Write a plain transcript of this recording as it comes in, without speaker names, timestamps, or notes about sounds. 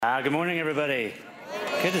Good morning, everybody.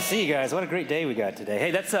 Good to see you guys. What a great day we got today. Hey,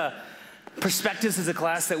 that's Perspectives is a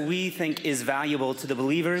class that we think is valuable to the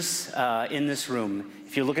believers in this room.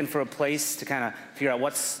 If you're looking for a place to kind of figure out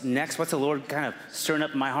what's next, what's the Lord kind of stirring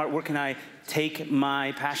up in my heart, where can I take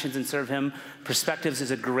my passions and serve Him? Perspectives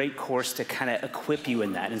is a great course to kind of equip you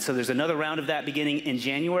in that. And so there's another round of that beginning in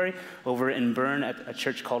January over in Bern at a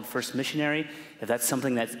church called First Missionary. If that's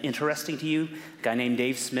something that's interesting to you, a guy named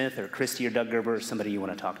Dave Smith or Christy or Doug Gerber or somebody you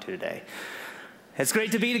want to talk to today. It's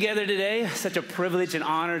great to be together today. Such a privilege and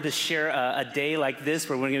honor to share a day like this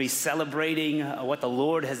where we're going to be celebrating what the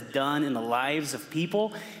Lord has done in the lives of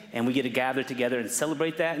people. And we get to gather together and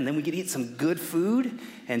celebrate that. And then we get to eat some good food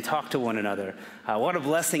and talk to one another. What a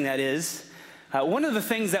blessing that is. One of the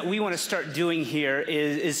things that we want to start doing here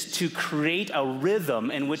is to create a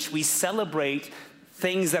rhythm in which we celebrate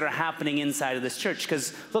things that are happening inside of this church.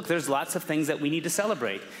 Because, look, there's lots of things that we need to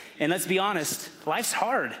celebrate. And let's be honest, life's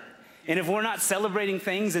hard. And if we're not celebrating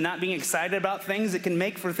things and not being excited about things, it can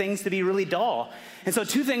make for things to be really dull. And so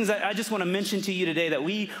two things I just want to mention to you today that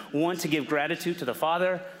we want to give gratitude to the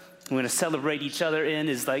Father. We're going to celebrate each other in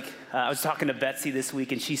is like, I was talking to Betsy this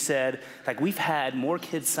week and she said, we've had more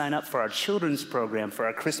kids sign up for our children's program for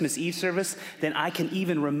our Christmas Eve service than I can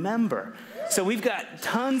even remember. So we've got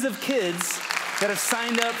tons of kids that have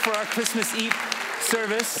signed up for our Christmas Eve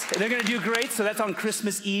service. They're going to do great. So that's on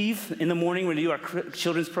Christmas Eve in the morning. We're going to do our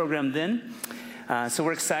children's program then. So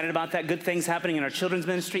we're excited about that. Good things happening in our children's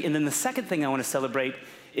ministry. And then the second thing I want to celebrate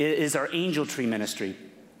is our Angel Tree ministry.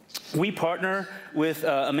 We partner with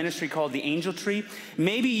a ministry called the Angel Tree.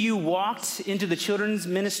 Maybe you walked into the children's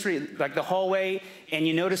ministry, like the hallway, and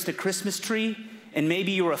you noticed a Christmas tree, and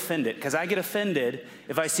maybe you were offended, because I get offended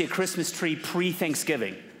if I see a Christmas tree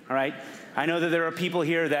pre-Thanksgiving, all right? I know that there are people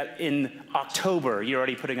here that in October, you're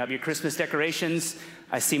already putting up your Christmas decorations.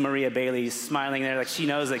 I see Maria Bailey smiling there, like she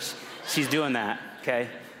knows like she's doing that, okay?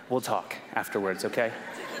 We'll talk afterwards, okay?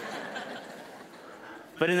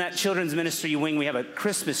 But in that children's ministry wing, we have a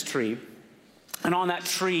Christmas tree, and on that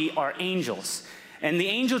tree are angels. And the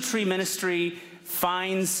Angel Tree ministry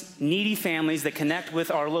finds needy families that connect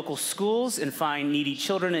with our local schools and find needy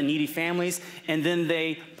children and needy families, and then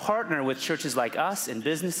they partner with churches like us and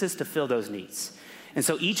businesses to fill those needs. And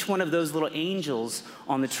so each one of those little angels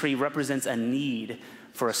on the tree represents a need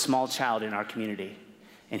for a small child in our community.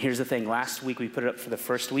 And here's the thing, last week we put it up for the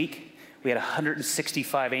first week. We had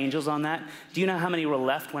 165 angels on that. Do you know how many were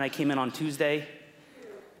left when I came in on Tuesday?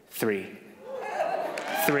 3.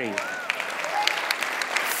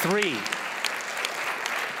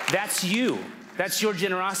 That's you. That's your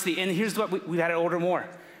generosity. And here's what we had to order more.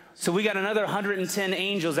 So we got another 110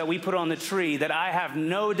 angels that we put on the tree that I have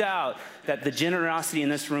no doubt that the generosity in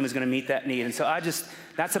this room is going to meet that need. And so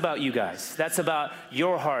that's about you guys. That's about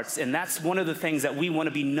your hearts. And that's one of the things that we want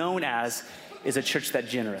to be known as is a church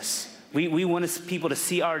that's generous. We want people to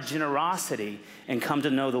see our generosity and come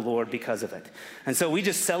to know the Lord because of it. And so we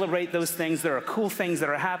just celebrate those things. There are cool things that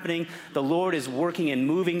are happening. The Lord is working and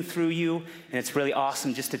moving through you, and it's really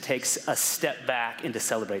awesome just to take a step back and to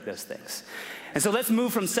celebrate those things. And so let's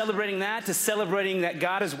move from celebrating that to celebrating that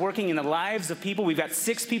God is working in the lives of people. We've got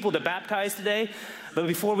 6 people to baptize today. But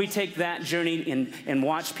before we take that journey and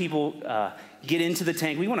watch people get into the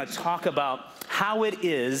tank, we want to talk about how it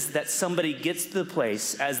is that somebody gets to the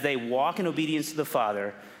place as they walk in obedience to the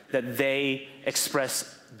Father that they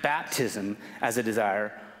express baptism as a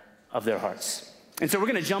desire of their hearts. And so we're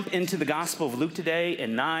going to jump into the Gospel of Luke today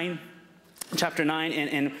in chapter 9,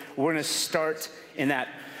 and we're going to start in that.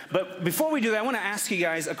 But before we do that, I want to ask you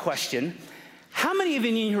guys a question. How many of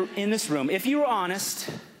you in this room, if you were honest,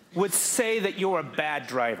 would say that you're a bad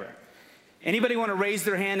driver? Anybody want to raise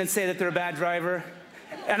their hand and say that they're a bad driver?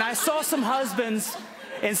 And I saw some husbands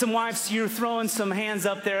and some wives, you're throwing some hands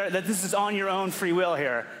up there that this is on your own free will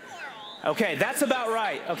here. Okay, that's about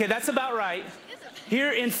right.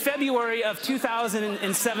 Here in February of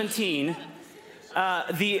 2017,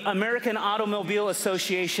 the American Automobile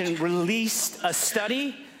Association released a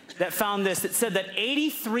study that found this. It said that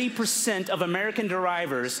 83% of American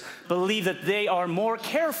drivers believe that they are more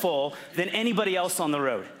careful than anybody else on the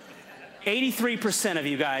road. 83% of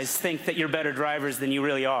you guys think that you're better drivers than you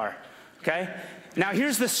really are, okay? Now,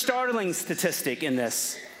 here's the startling statistic in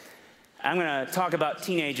this. I'm going to talk about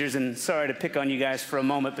teenagers, and sorry to pick on you guys for a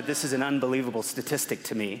moment, but this is an unbelievable statistic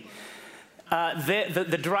to me.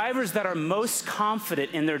 The drivers that are most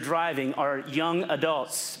confident in their driving are young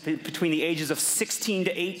adults between the ages of 16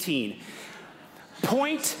 to 18.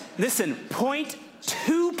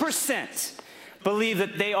 0.2% believe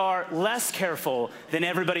that they are less careful than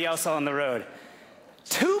everybody else on the road.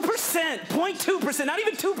 2%, 0.2%, not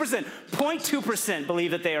even 2%, 0.2%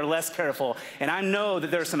 believe that they are less careful. And I know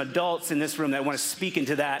that there are some adults in this room that want to speak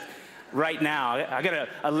into that right now. I got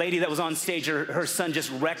a lady that was on stage, her son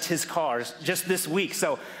just wrecked his car just this week.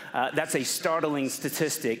 So that's a startling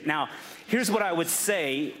statistic. Now, here's what I would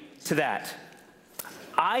say to that.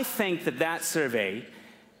 I think that survey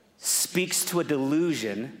speaks to a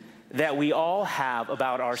delusion that we all have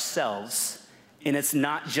about ourselves, and it's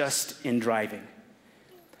not just in driving.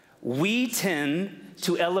 We tend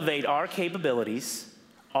to elevate our capabilities,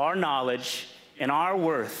 our knowledge, and our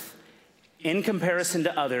worth in comparison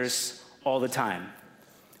to others all the time.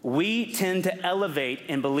 We tend to elevate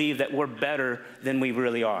and believe that we're better than we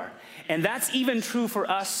really are. And that's even true for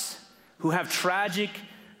us who have tragic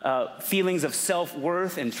feelings of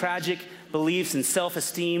self-worth and tragic beliefs and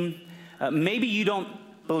self-esteem. Maybe you don't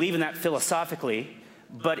believe in that philosophically,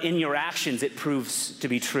 but in your actions it proves to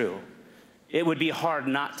be true. It would be hard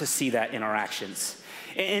not to see that in our actions.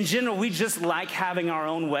 In general, we just like having our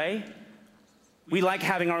own way. We like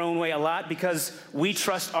having our own way a lot because we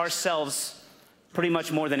trust ourselves pretty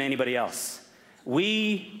much more than anybody else.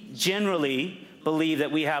 We generally believe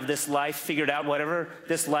that we have this life figured out, whatever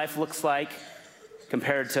this life looks like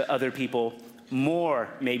compared to other people, more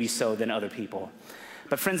maybe so than other people.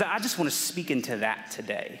 But friends, I just want to speak into that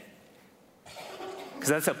today, because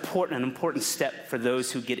that's an important step for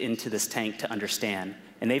those who get into this tank to understand.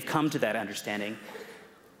 And they've come to that understanding.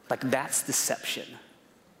 Like, that's deception.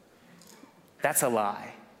 That's a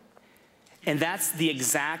lie. And that's the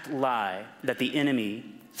exact lie that the enemy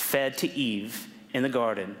fed to Eve in the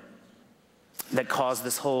garden that caused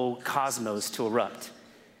this whole cosmos to erupt.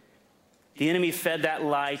 The enemy fed that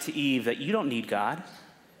lie to Eve that you don't need God.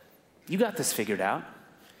 You got this figured out.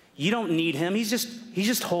 You don't need him. He's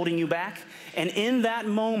just holding you back. And in that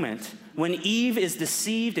moment, when Eve is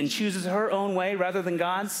deceived and chooses her own way rather than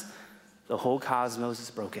God's, the whole cosmos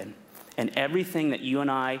is broken. And everything that you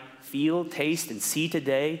and I feel, taste, and see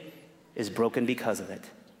today is broken because of it.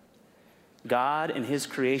 God and his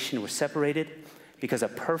creation were separated because a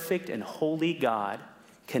perfect and holy God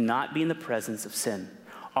cannot be in the presence of sin.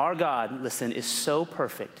 Our God, listen, is so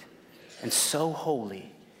perfect and so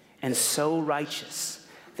holy and so righteous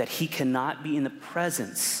that he cannot be in the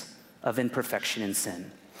presence of imperfection and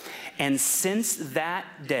sin. And since that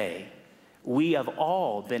day, we have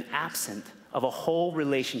all been absent of a whole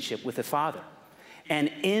relationship with the Father. And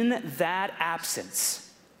in that absence,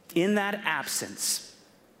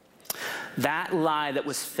 that lie that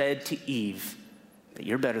was fed to Eve, that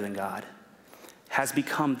you're better than God, has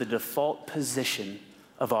become the default position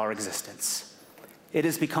of our existence. It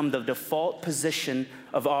has become the default position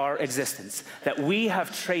of our existence, that we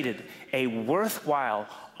have traded a worthwhile,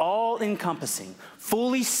 all-encompassing,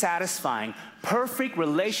 fully satisfying, perfect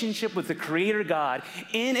relationship with the Creator God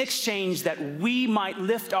in exchange that we might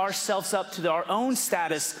lift ourselves up to our own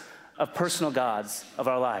status of personal gods of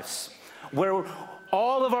our lives, where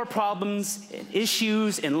all of our problems and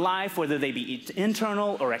issues in life, whether they be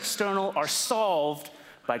internal or external, are solved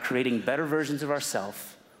by creating better versions of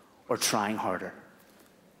ourselves or trying harder.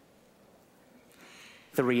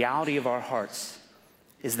 The reality of our hearts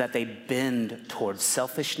is that they bend towards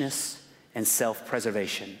selfishness and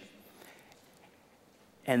self-preservation.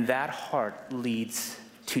 And that heart leads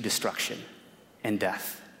to destruction and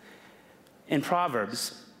death. In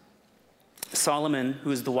Proverbs, Solomon,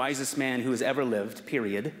 who is the wisest man who has ever lived,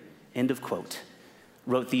 period, end of quote,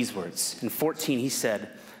 wrote these words. In 14, he said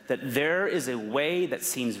that there is a way that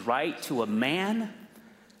seems right to a man,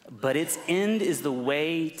 but its end is the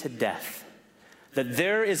way to death. That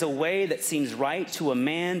there is a way that seems right to a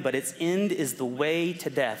man, but its end is the way to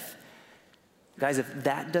death. Guys, if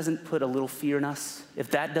that doesn't put a little fear in us,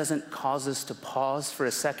 if that doesn't cause us to pause for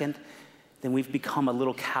a second, then we've become a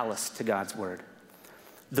little callous to God's word.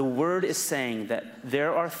 The word is saying that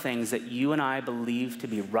there are things that you and I believe to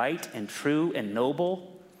be right and true and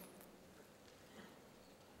noble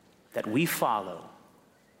that we follow,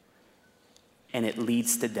 and it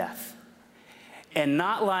leads to death. And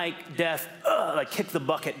not like death, like kick the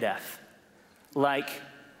bucket death, like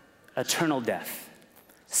eternal death,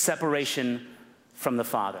 separation from the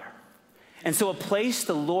Father. And so a place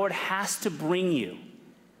the Lord has to bring you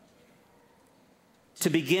to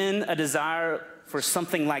begin a desire for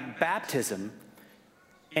something like baptism,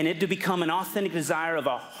 and it to become an authentic desire of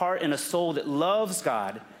a heart and a soul that loves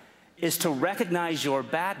God, is to recognize your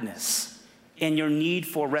badness and your need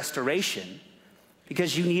for restoration,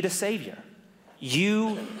 because you need a Savior.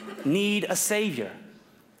 You need a Savior.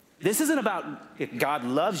 This isn't about if God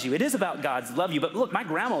loves you. It is about God's love you. But look, my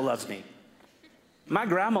grandma loves me. My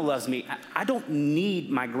grandma loves me. I don't need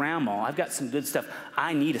my grandma. I've got some good stuff.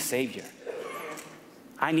 I need a Savior.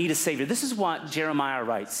 I need a Savior. This is what Jeremiah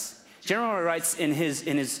writes. Jeremiah writes in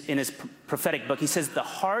his prophetic book, he says, the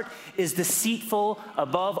heart is deceitful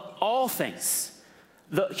above all things.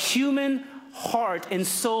 The human heart and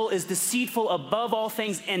soul is deceitful above all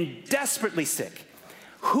things and desperately sick.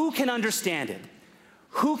 Who can understand it?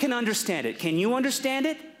 Who can understand it? Can you understand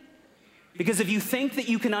it? Because if you think that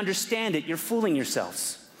you can understand it, you're fooling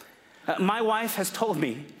yourselves. My wife has told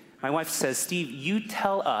me, my wife says, Steve, you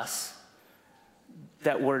tell us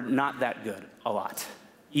that we're not that good a lot.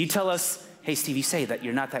 You tell us, hey, Steve, you say that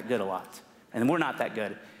you're not that good a lot. And we're not that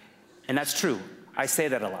good. And that's true. I say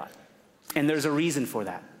that a lot. And there's a reason for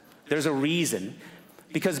that. There's a reason.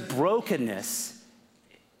 Because brokenness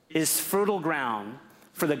is fertile ground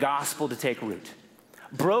for the gospel to take root.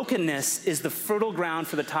 Brokenness is the fertile ground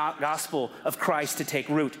for the gospel of Christ to take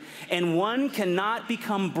root. And one cannot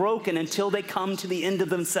become broken until they come to the end of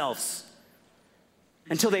themselves,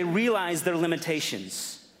 until they realize their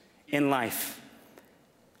limitations in life.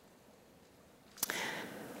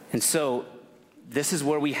 And so this is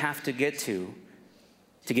where we have to get to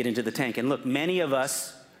get into the tank. And look, many of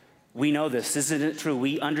us, we know this. Isn't it true?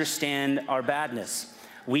 We understand our badness.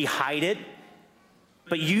 We hide it.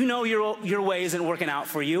 But you know your way isn't working out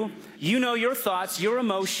for you. You know your thoughts, your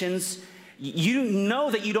emotions. You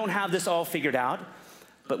know that you don't have this all figured out.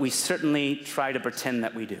 But we certainly try to pretend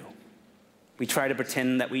that we do. We try to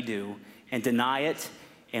pretend that we do and deny it.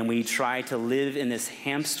 And we try to live in this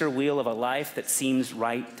hamster wheel of a life that seems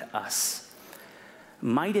right to us.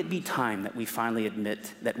 Might it be time that we finally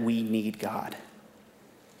admit that we need God?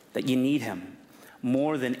 That you need him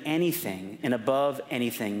more than anything and above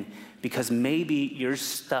anything, because maybe you're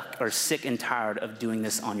stuck or sick and tired of doing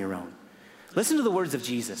this on your own. Listen to the words of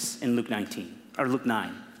Jesus in Luke 9.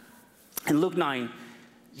 In Luke 9,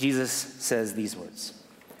 Jesus says these words.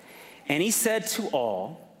 And he said to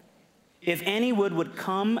all, if anyone would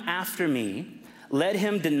come after me, let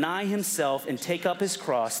him deny himself and take up his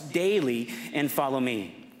cross daily and follow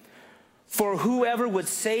me. For whoever would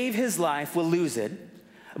save his life will lose it,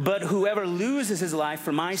 but whoever loses his life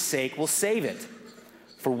for my sake will save it.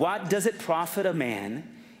 For what does it profit a man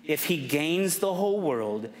if he gains the whole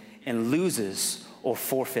world and loses or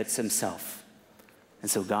forfeits himself?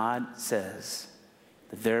 And so God says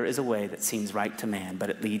that there is a way that seems right to man,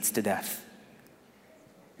 but it leads to death.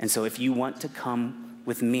 And so if you want to come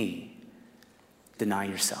with me, deny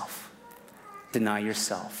yourself. Deny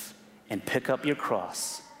yourself and pick up your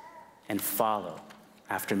cross and follow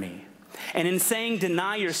after me. And in saying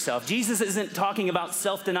deny yourself, Jesus isn't talking about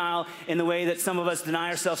self-denial in the way that some of us deny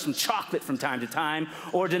ourselves from chocolate from time to time,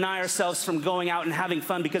 or deny ourselves from going out and having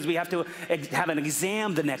fun because we have to have an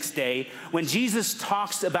exam the next day. When Jesus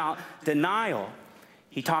talks about denial,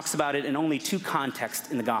 he talks about it in only two contexts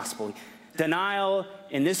in the gospel. Denial,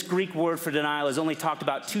 in this Greek word for denial, is only talked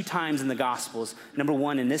about 2 times in the Gospels. Number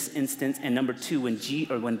 1 in this instance, and number 2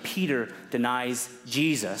 when Peter denies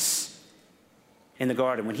Jesus in the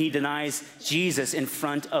garden, when he denies Jesus in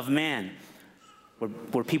front of man,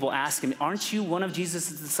 where people ask him, aren't you one of Jesus'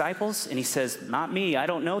 disciples? And he says, not me, I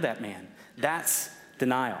don't know that man. That's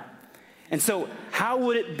denial. And so how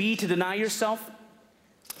would it be to deny yourself?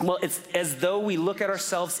 Well, it's as though we look at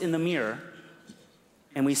ourselves in the mirror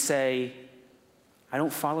and we say, I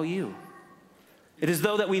don't follow you. It is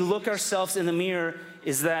though that we look ourselves in the mirror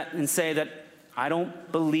and say that I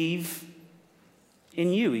don't believe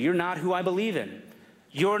in you. You're not who I believe in.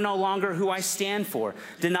 You're no longer who I stand for.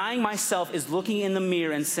 Denying myself is looking in the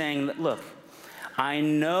mirror and saying, look, I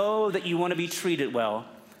know that you want to be treated well,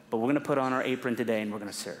 but we're going to put on our apron today and we're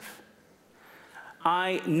going to serve.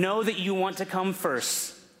 I know that you want to come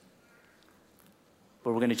first,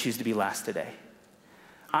 but we're going to choose to be last today.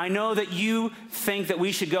 I know that you think that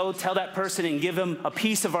we should go tell that person and give him a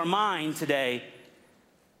piece of our mind today,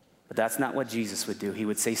 but that's not what Jesus would do. He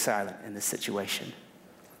would stay silent in this situation.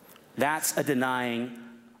 That's a denying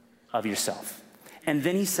of yourself. And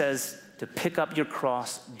then he says to pick up your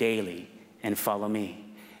cross daily and follow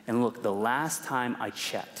me. And look, the last time I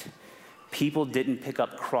checked, people didn't pick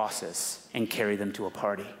up crosses and carry them to a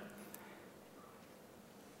party.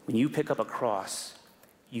 When you pick up a cross,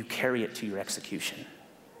 you carry it to your execution.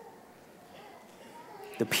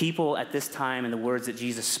 The people at this time and the words that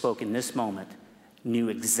Jesus spoke in this moment knew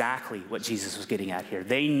exactly what Jesus was getting at here.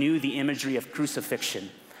 They knew the imagery of crucifixion.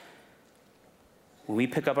 When we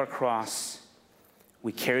pick up our cross,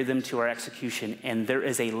 we carry them to our execution, and there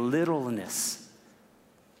is a literalness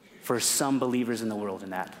for some believers in the world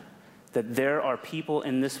in that there are people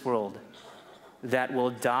in this world that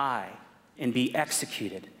will die and be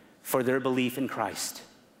executed for their belief in Christ.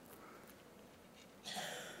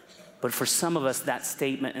 But for some of us, that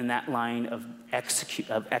statement and that line of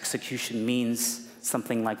execution means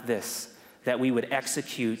something like this, that we would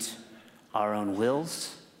execute our own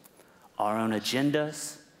wills, our own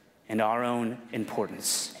agendas, and our own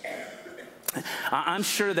importance. I'm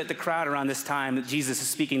sure that the crowd around this time that Jesus is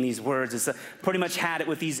speaking these words has pretty much had it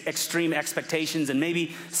with these extreme expectations, and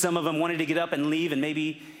maybe some of them wanted to get up and leave, and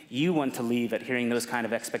maybe you want to leave at hearing those kind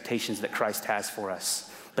of expectations that Christ has for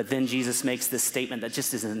us. But then Jesus makes this statement that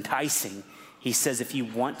just is enticing. He says, if you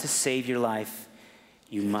want to save your life,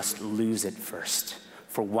 you must lose it first.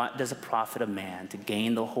 For what does it profit a man to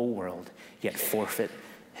gain the whole world, yet forfeit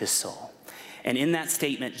his soul? And in that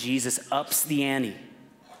statement, Jesus ups the ante.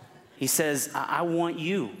 He says, I want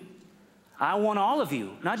you. I want all of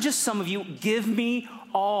you, not just some of you. Give me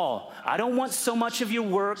all. I don't want so much of your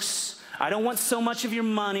works. I don't want so much of your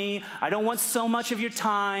money. I don't want so much of your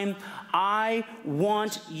time. I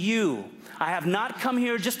want you. I have not come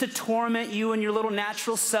here just to torment you and your little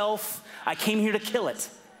natural self. I came here to kill it.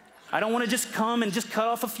 I don't want to just come and just cut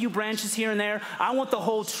off a few branches here and there. I want the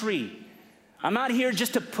whole tree. I'm not here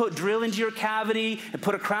just to drill into your cavity and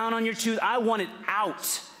put a crown on your tooth. I want it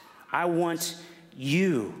out. I want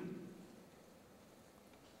you.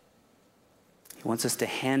 He wants us to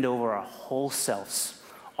hand over our whole selves,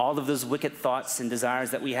 all of those wicked thoughts and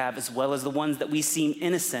desires that we have, as well as the ones that we seem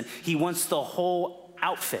innocent. He wants the whole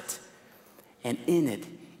outfit. And in it,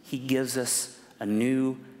 he gives us a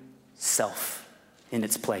new self in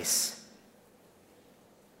its place.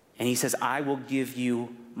 And he says, I will give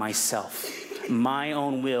you myself. My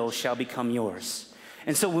own will shall become yours.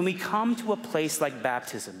 And so when we come to a place like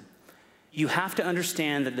baptism, you have to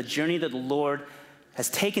understand that the journey that the Lord has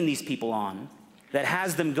taken these people on, that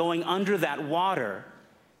has them going under that water,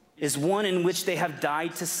 is one in which they have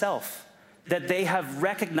died to self, that they have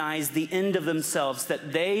recognized the end of themselves,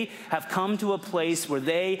 that they have come to a place where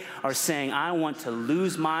they are saying, I want to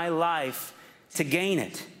lose my life to gain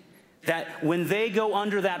it. That when they go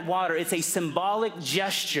under that water, it's a symbolic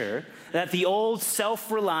gesture that the old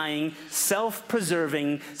self-relying,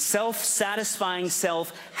 self-preserving, self-satisfying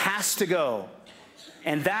self has to go.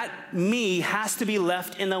 And that me has to be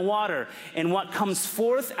left in the water. And what comes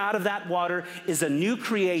forth out of that water is a new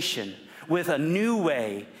creation with a new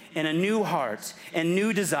way and a new heart and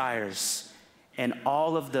new desires. And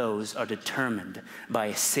all of those are determined by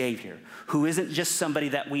a Savior who isn't just somebody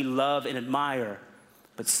that we love and admire,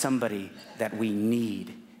 but somebody that we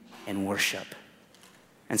need and worship.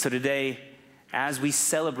 And so today, as we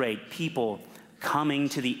celebrate people coming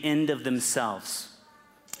to the end of themselves,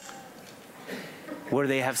 where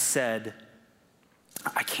they have said,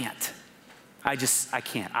 I can't. I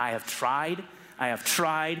can't. I have tried,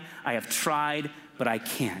 but I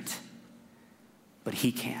can't. But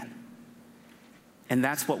he can. And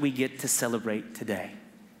that's what we get to celebrate today.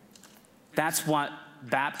 That's what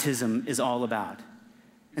baptism is all about.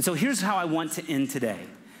 And so here's how I want to end today.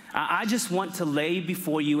 I just want to lay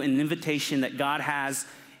before you an invitation that God has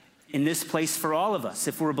in this place for all of us,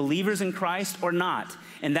 if we're believers in Christ or not.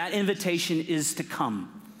 And that invitation is to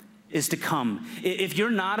come, If you're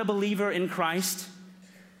not a believer in Christ,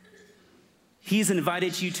 he's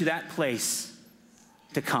invited you to that place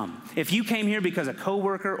to come. If you came here because a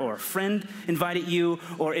coworker or a friend invited you,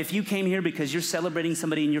 or if you came here because you're celebrating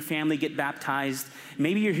somebody in your family get baptized,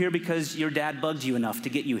 maybe you're here because your dad bugged you enough to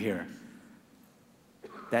get you here.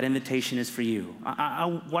 That invitation is for you.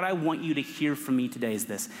 What I want you to hear from me today is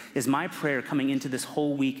this, is my prayer coming into this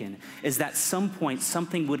whole weekend is that some point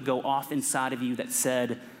something would go off inside of you that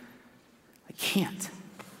said, I can't.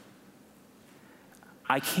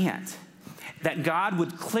 That God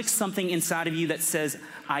would click something inside of you that says,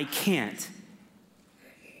 I can't.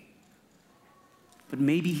 But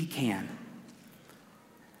maybe he can.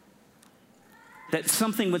 That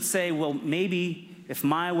something would say, well, maybe if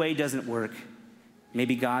my way doesn't work,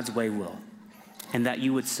 maybe God's way will, and that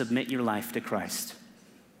you would submit your life to Christ.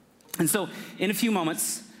 And so in a few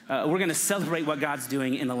moments, we're going to celebrate what God's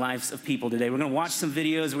doing in the lives of people today. We're going to watch some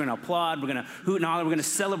videos, we're going to applaud, we're going to hoot and holler, we're going to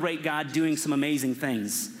celebrate God doing some amazing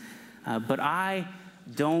things. But I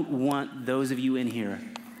don't want those of you in here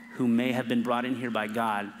who may have been brought in here by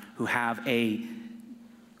God, who have a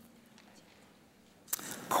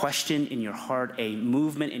question in your heart, a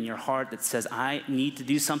movement in your heart that says, I need to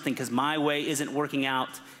do something because my way isn't working out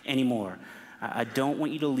anymore. I don't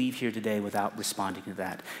want you to leave here today without responding to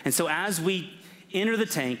that. And so as we enter the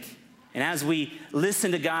tank and as we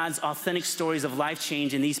listen to God's authentic stories of life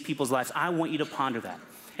change in these people's lives, I want you to ponder that.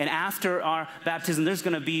 And after our baptism, there's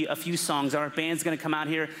going to be a few songs. Our band's going to come out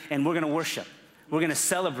here and we're going to worship. We're going to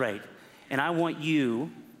celebrate. And I want you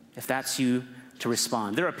if that's you, to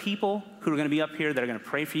respond. There are people who are going to be up here that are going to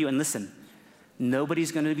pray for you. And listen,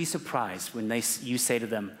 nobody's going to be surprised when you say to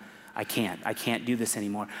them, I can't do this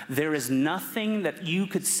anymore. There is nothing that you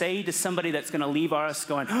could say to somebody that's going to leave us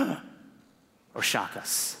going, or shock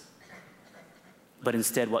us. But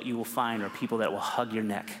instead, what you will find are people that will hug your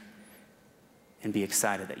neck and be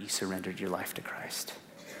excited that you surrendered your life to Christ.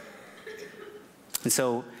 And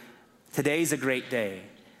so today's a great day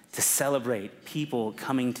to celebrate people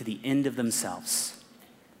coming to the end of themselves.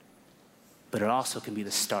 But it also can be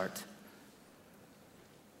the start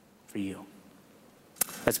for you.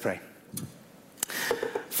 Let's pray.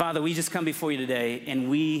 Father, we just come before you today, and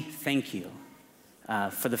we thank you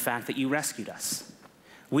for the fact that you rescued us.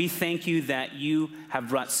 We thank you that you have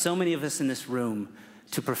brought so many of us in this room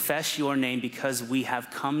to profess your name because we have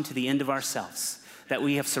come to the end of ourselves, that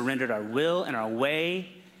we have surrendered our will and our way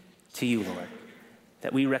to you, Lord,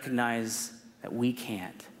 that we recognize that we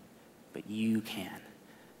can't, but you can,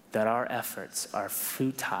 that our efforts are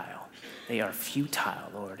futile. They are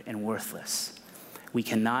futile, Lord, and worthless. We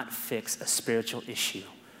cannot fix a spiritual issue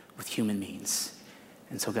with human means.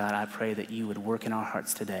 And so, God, I pray that you would work in our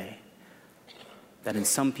hearts today, that in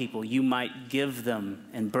some people you might give them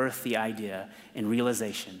and birth the idea and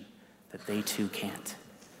realization that they too can't,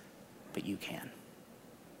 but you can.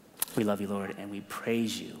 We love you, Lord, and we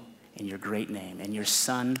praise you in your great name. In your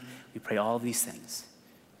Son, we pray all of these things.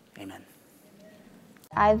 Amen.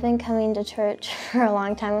 I've been coming to church for a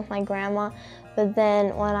long time with my grandma, but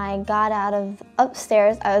then when I got out of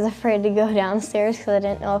upstairs, I was afraid to go downstairs because I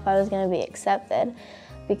didn't know if I was going to be accepted,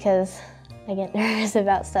 because I get nervous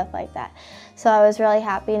about stuff like that. So I was really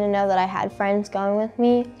happy to know that I had friends going with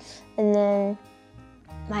me, and then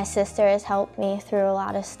my sister has helped me through a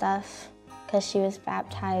lot of stuff because she was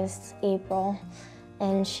baptized April,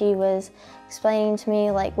 and she was explaining to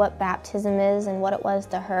me like what baptism is and what it was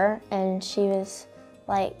to her, and she was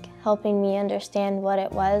like helping me understand what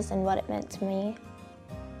it was and what it meant to me.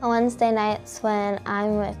 On Wednesday nights when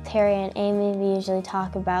I'm with Terry and Amy, we usually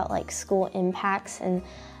talk about like school impacts and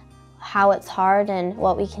how it's hard and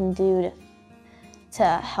what we can do to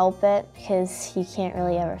help it, because you can't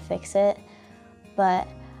really ever fix it. But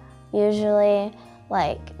usually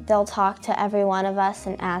like they'll talk to every one of us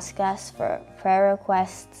and ask us for prayer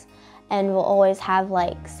requests, and we'll always have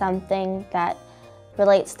like something that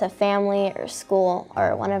relates to family or school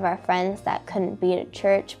or one of our friends that couldn't be at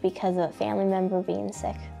church because of a family member being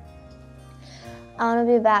sick. I want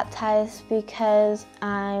to be baptized because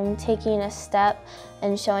I'm taking a step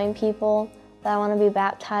and showing people that I want to be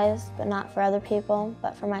baptized, but not for other people,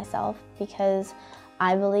 but for myself, because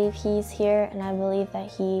I believe he's here and I believe that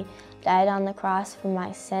he died on the cross for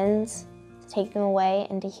my sins, to take them away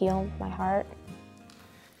and to heal my heart.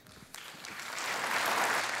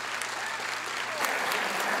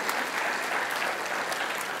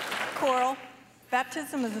 Coral,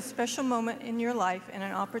 baptism is a special moment in your life and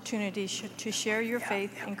an opportunity to share your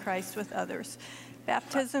faith in Christ with others.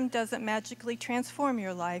 Baptism doesn't magically transform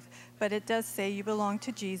your life, but it does say you belong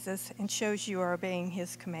to Jesus and shows you are obeying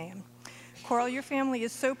his command. Coral, your family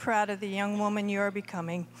is so proud of the young woman you are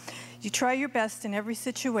becoming. You try your best in every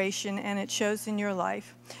situation, and it shows in your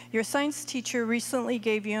life. Your science teacher recently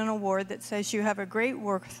gave you an award that says you have a great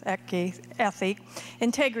work ethic,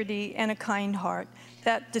 integrity, and a kind heart.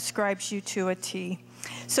 That describes you to a T.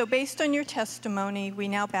 So based on your testimony, we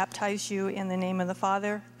now baptize you in the name of the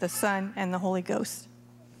Father, the Son, and the Holy Ghost.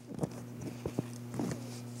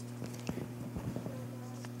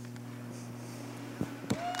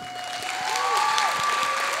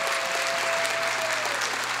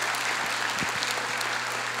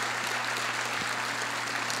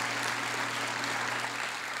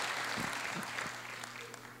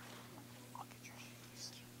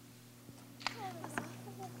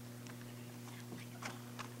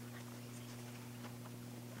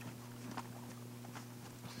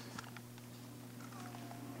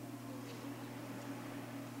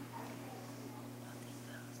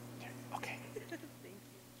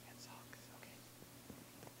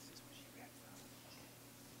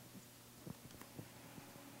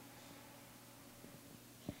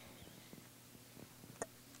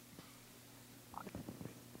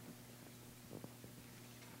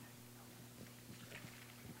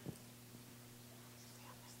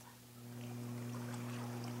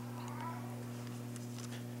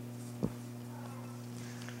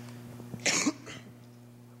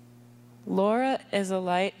 Laura is a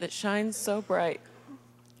light that shines so bright.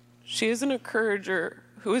 She is an encourager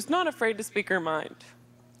who is not afraid to speak her mind.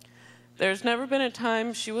 There's never been a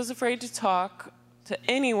time she was afraid to talk to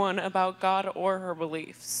anyone about God or her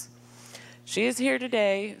beliefs. She is here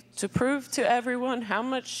today to prove to everyone how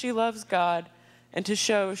much she loves God and to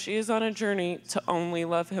show she is on a journey to only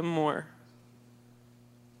love him more.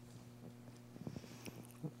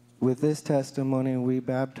 With this testimony, we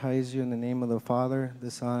baptize you in the name of the Father,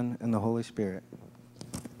 the Son, and the Holy Spirit.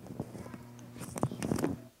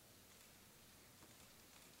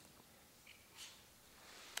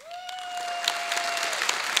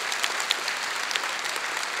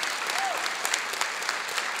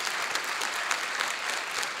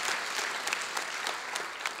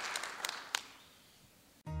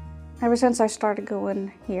 Ever since I started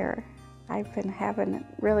going here, I've been having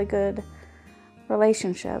really good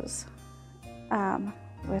relationships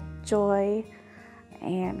with Joy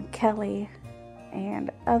and Kelly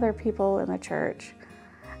and other people in the church,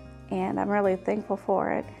 and I'm really thankful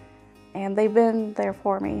for it. And they've been there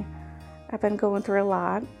for me. I've been going through a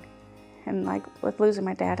lot, and like with losing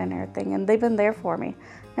my dad and everything, and they've been there for me.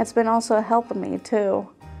 It's been also helping me too,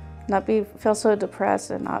 not feel so depressed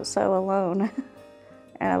and not so alone.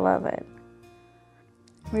 And I love it.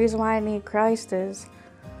 The reason why I need Christ is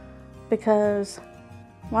because,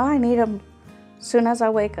 well, I need him as soon as I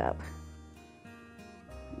wake up.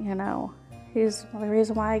 You know, he's the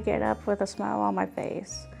reason why I get up with a smile on my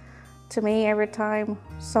face. To me, every time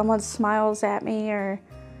someone smiles at me, or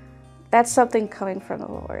that's something coming from the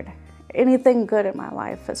Lord. Anything good in my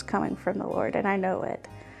life is coming from the Lord, and I know it.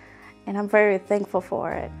 And I'm very thankful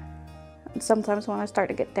for it. And sometimes when I start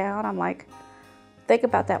to get down, I'm like, think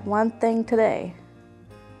about that one thing today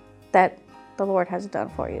that the Lord has done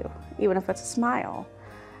for you, even if it's a smile.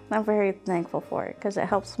 And I'm very thankful for it because it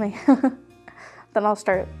helps me. Then I'll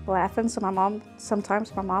start laughing. So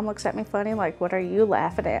sometimes my mom looks at me funny, like, what are you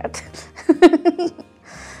laughing at?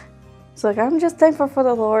 It's like, I'm just thankful for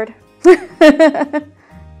the Lord.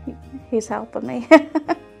 He's helping me.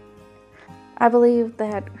 I believe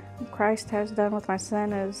that Christ has done with my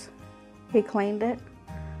sin is he cleaned it.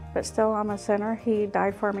 But still, I'm a sinner. He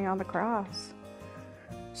died for me on the cross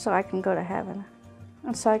so I can go to heaven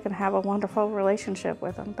and so I can have a wonderful relationship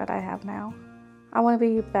with him that I have now. I want to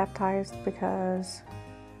be baptized because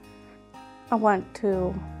I want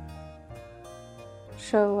to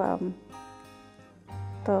show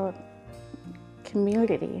the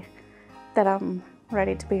community that I'm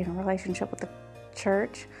ready to be in a relationship with the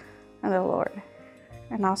church and the Lord.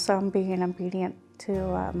 And also I'm being obedient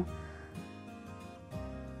to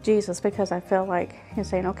Jesus, because I feel like he's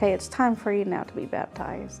saying, okay, it's time for you now to be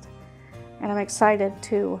baptized. And I'm excited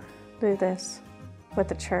to do this with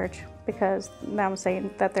the church because now I'm saying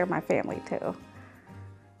that they're my family too.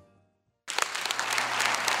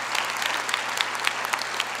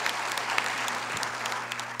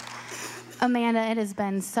 Amanda, it has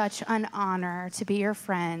been such an honor to be your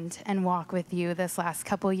friend and walk with you this last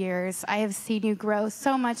couple years. I have seen you grow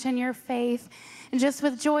so much in your faith, and just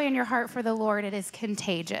with joy in your heart for the Lord, it is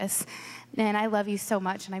contagious. And I love you so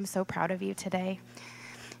much, and I'm so proud of you today.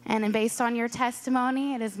 And based on your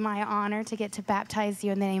testimony, it is my honor to get to baptize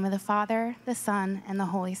you in the name of the Father, the Son, and the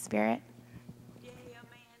Holy Spirit.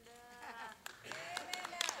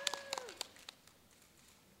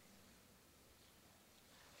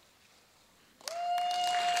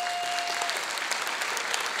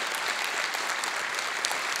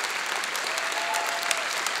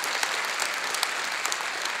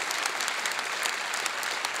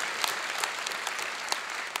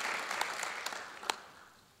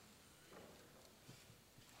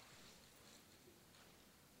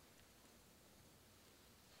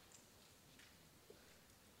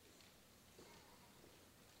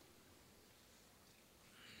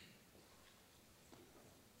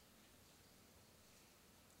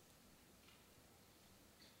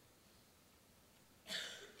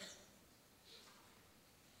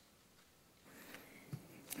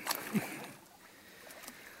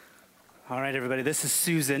 All right, everybody, this is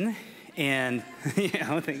Susan, and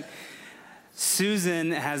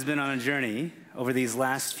Susan has been on a journey over these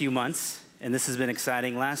last few months, and this has been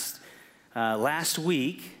exciting. Last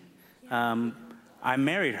week, I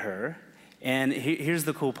married her, and here's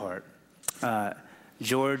the cool part.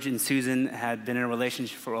 George and Susan had been in a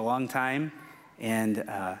relationship for a long time, and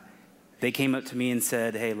they came up to me and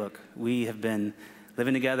said, hey, look, we have been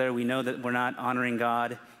living together. We know that we're not honoring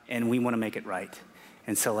God, and we want to make it right.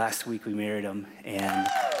 And so last week we married them, and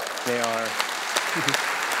they are.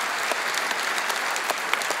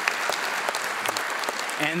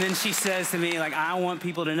 And then she says to me, like, I want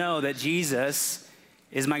people to know that Jesus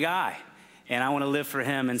is my guy, and I want to live for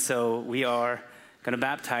him. And so we are going to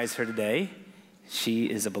baptize her today. She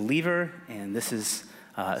is a believer, and this is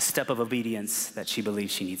a step of obedience that she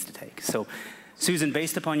believes she needs to take. So, Susan,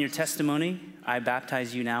 based upon your testimony, I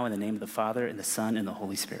baptize you now in the name of the Father, and the Son, and the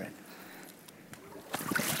Holy Spirit.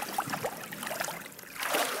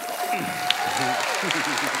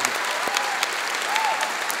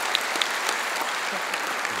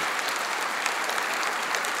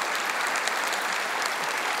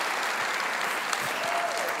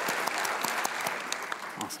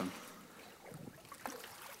 Awesome.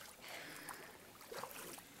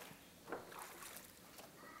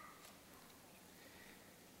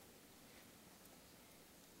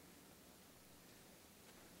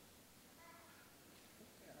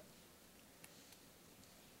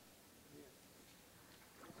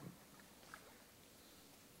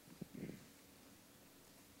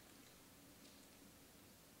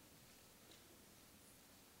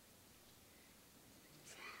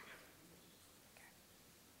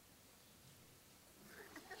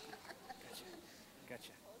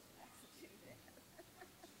 Gotcha.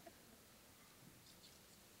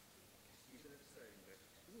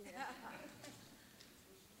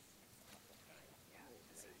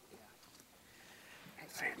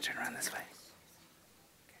 Sorry, turn around this way.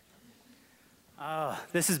 Oh,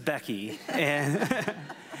 this is Becky. And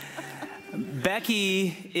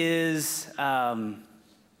Becky is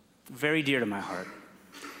very dear to my heart.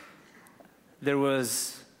 There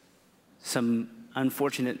was some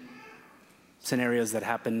unfortunate scenarios that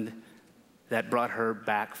happened that brought her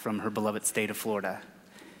back from her beloved state of Florida.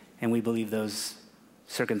 And we believe those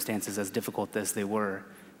circumstances, as difficult as they were,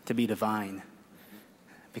 to be divine.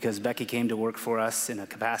 Because Becky came to work for us in a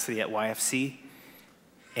capacity at YFC,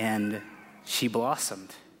 and she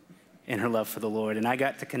blossomed in her love for the Lord. And I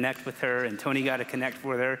got to connect with her, and Tony got to connect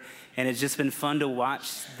with her, and it's just been fun to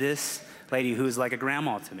watch this lady who is like a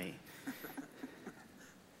grandma to me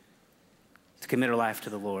to commit her life to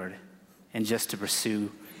the Lord and just to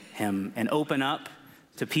pursue him and open up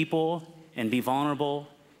to people and be vulnerable.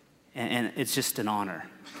 And it's just an honor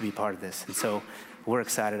to be part of this. And so we're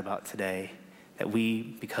excited about today that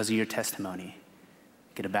we, because of your testimony,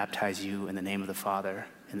 get to baptize you in the name of the Father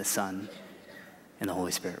and the Son and the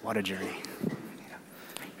Holy Spirit. What a journey.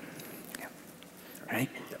 Yeah. Ready?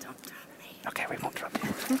 Don't drop me. Okay, we won't drop you.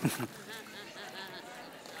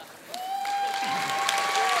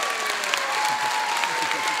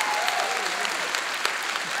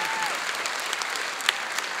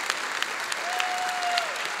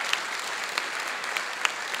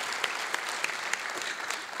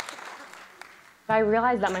 I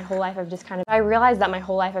realized that my whole life I've just kind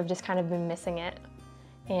of been missing it.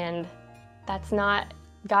 And that's not,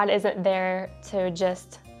 God isn't there to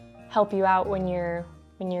just help you out when you're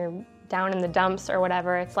down in the dumps or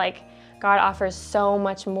whatever. It's like God offers so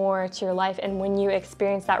much more to your life, and when you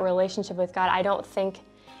experience that relationship with God, I don't think,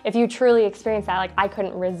 if you truly experience that, like I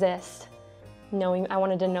couldn't resist knowing, I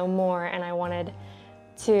wanted to know more, and I wanted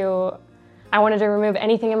to remove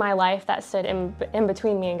anything in my life that stood in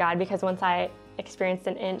between me and God, because once I experienced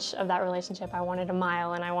an inch of that relationship, I wanted a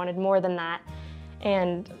mile, and I wanted more than that.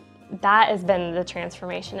 And that has been the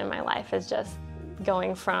transformation in my life, is just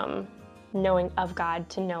going from knowing of God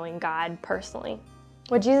to knowing God personally.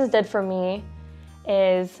 What Jesus did for me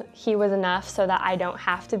is he was enough so that I don't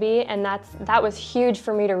have to be, and that was huge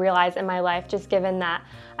for me to realize in my life, just given that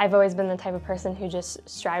I've always been the type of person who just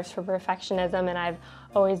strives for perfectionism, and I've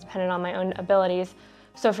always depended on my own abilities.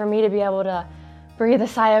 So for me to be able to breathe a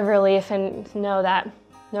sigh of relief and know that,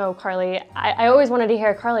 no, Carly, I always wanted to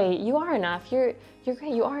hear, Carly, you are enough, you're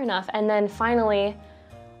great, you are enough. And then finally,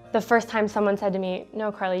 the first time someone said to me,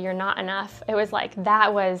 no, Carly, you're not enough, it was like,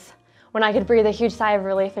 that was when I could breathe a huge sigh of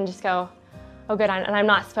relief and just go, oh good, and I'm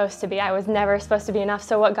not supposed to be. I was never supposed to be enough.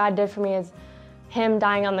 So what God did for me is him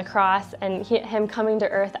dying on the cross and him coming to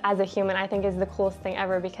earth as a human, I think is the coolest thing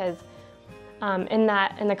ever, because in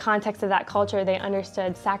the context of that culture, they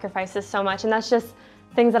understood sacrifices so much. And that's just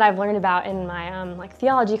things that I've learned about in my like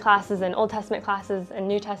theology classes and Old Testament classes and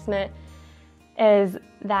New Testament, is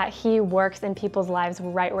that he works in people's lives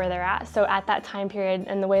right where they're at. So at that time period,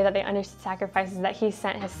 and the way that they understood sacrifices, that he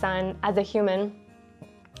sent his son as a human,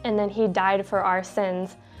 and then he died for our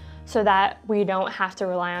sins so that we don't have to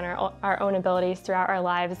rely on our own abilities throughout our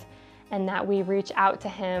lives, and that we reach out to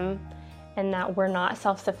him, and that we're not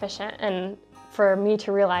self-sufficient. And for me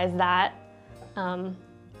to realize that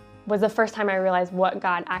was the first time I realized what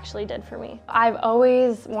God actually did for me. I've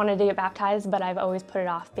always wanted to get baptized, but I've always put it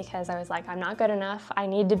off because I was like, I'm not good enough. I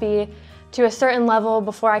need to be to a certain level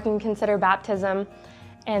before I can consider baptism.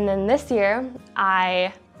 And then this year,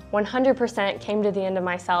 I 100% came to the end of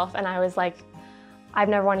myself, and I was like, I've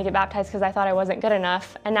never wanted to get baptized because I thought I wasn't good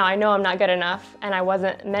enough, and now I know I'm not good enough, and I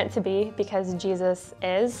wasn't meant to be, because Jesus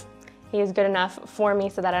is. He is good enough for me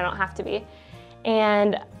so that I don't have to be.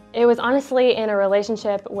 And It was honestly in a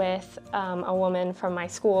relationship with a woman from my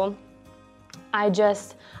school.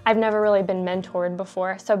 I've never really been mentored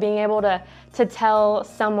before, so being able to tell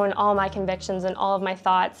someone all my convictions and all of my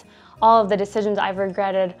thoughts, all of the decisions I've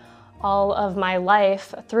regretted all of my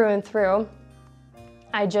life through and through,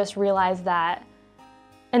 I just realized that.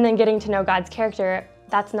 And then getting to know God's character,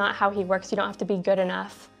 that's not how he works. You don't have to be good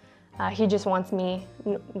enough. He just wants me,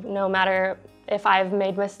 no matter if I've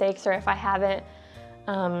made mistakes or if I haven't.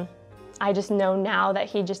 I just know now that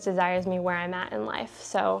he just desires me where I'm at in life.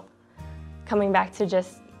 So coming back to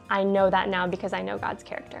just, I know that now because I know God's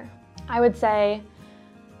character. I would say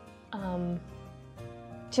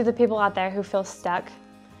to the people out there who feel stuck,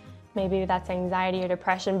 maybe that's anxiety or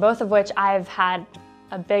depression, both of which I've had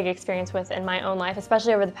a big experience with in my own life,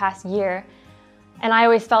 especially over the past year. And I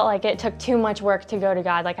always felt like it took too much work to go to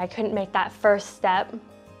God, like I couldn't make that first step.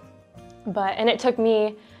 And it took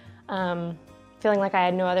me feeling like I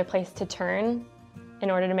had no other place to turn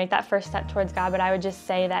in order to make that first step towards God. But I would just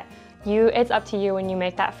say that it's up to you when you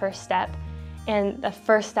make that first step. And the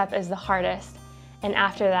first step is the hardest. And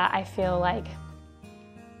after that, I feel like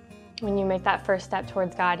when you make that first step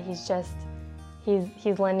towards God,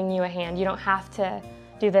 he's lending you a hand. You don't have to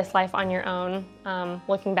do this life on your own.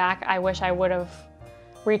 Looking back, I wish I would have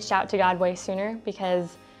reached out to God way sooner,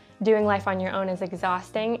 because doing life on your own is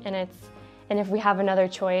exhausting, and if we have another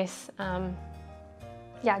choice,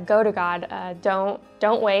 go to God.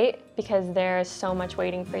 Don't wait, because there's so much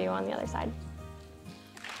waiting for you on the other side.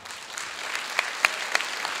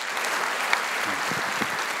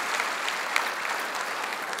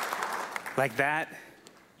 Like that,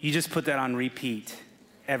 you just put that on repeat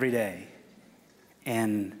every day,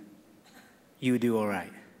 and you would do all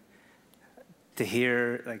right. To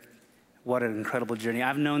hear, like, what an incredible journey.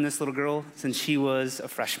 I've known this little girl since she was a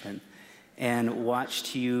freshman and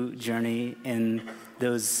watched you journey in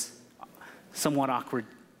those somewhat awkward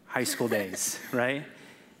high school days, right?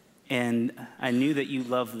 And I knew that you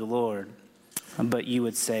loved the Lord, but you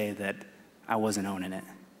would say that I wasn't owning it,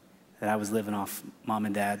 that I was living off mom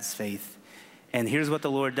and dad's faith. And here's what the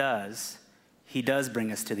Lord does. He does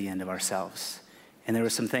bring us to the end of ourselves. And there were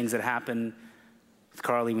some things that happened with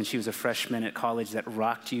Carly when she was a freshman at college that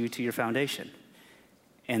rocked you to your foundation.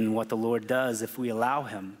 And what the Lord does, if we allow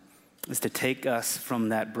him, is to take us from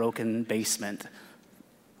that broken basement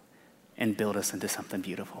and build us into something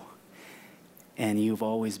beautiful. And you've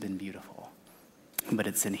always been beautiful, but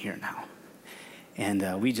it's in here now.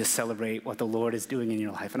 And we just celebrate what the Lord is doing in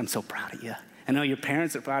your life, and I'm so proud of you. I know your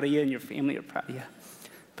parents are proud of you and your family are proud of you,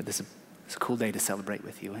 but this is a cool day to celebrate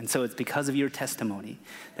with you. And so it's because of your testimony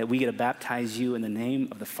that we get to baptize you in the name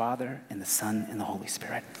of the Father and the Son and the Holy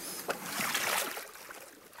Spirit.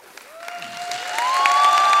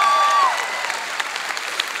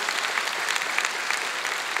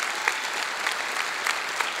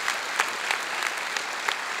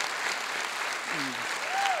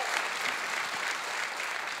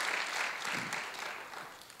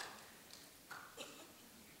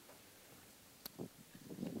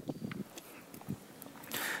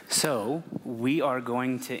 So we are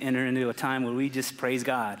going to enter into a time where we just praise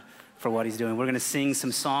God for what he's doing. We're going to sing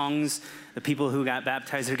some songs. The people who got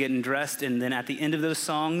baptized are getting dressed, and then at the end of those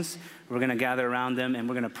songs, we're going to gather around them and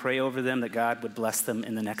we're going to pray over them that God would bless them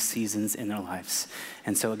in the next seasons in their lives.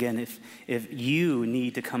 And so again, if you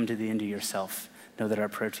need to come to the end of yourself, know that our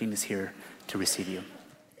prayer team is here to receive you.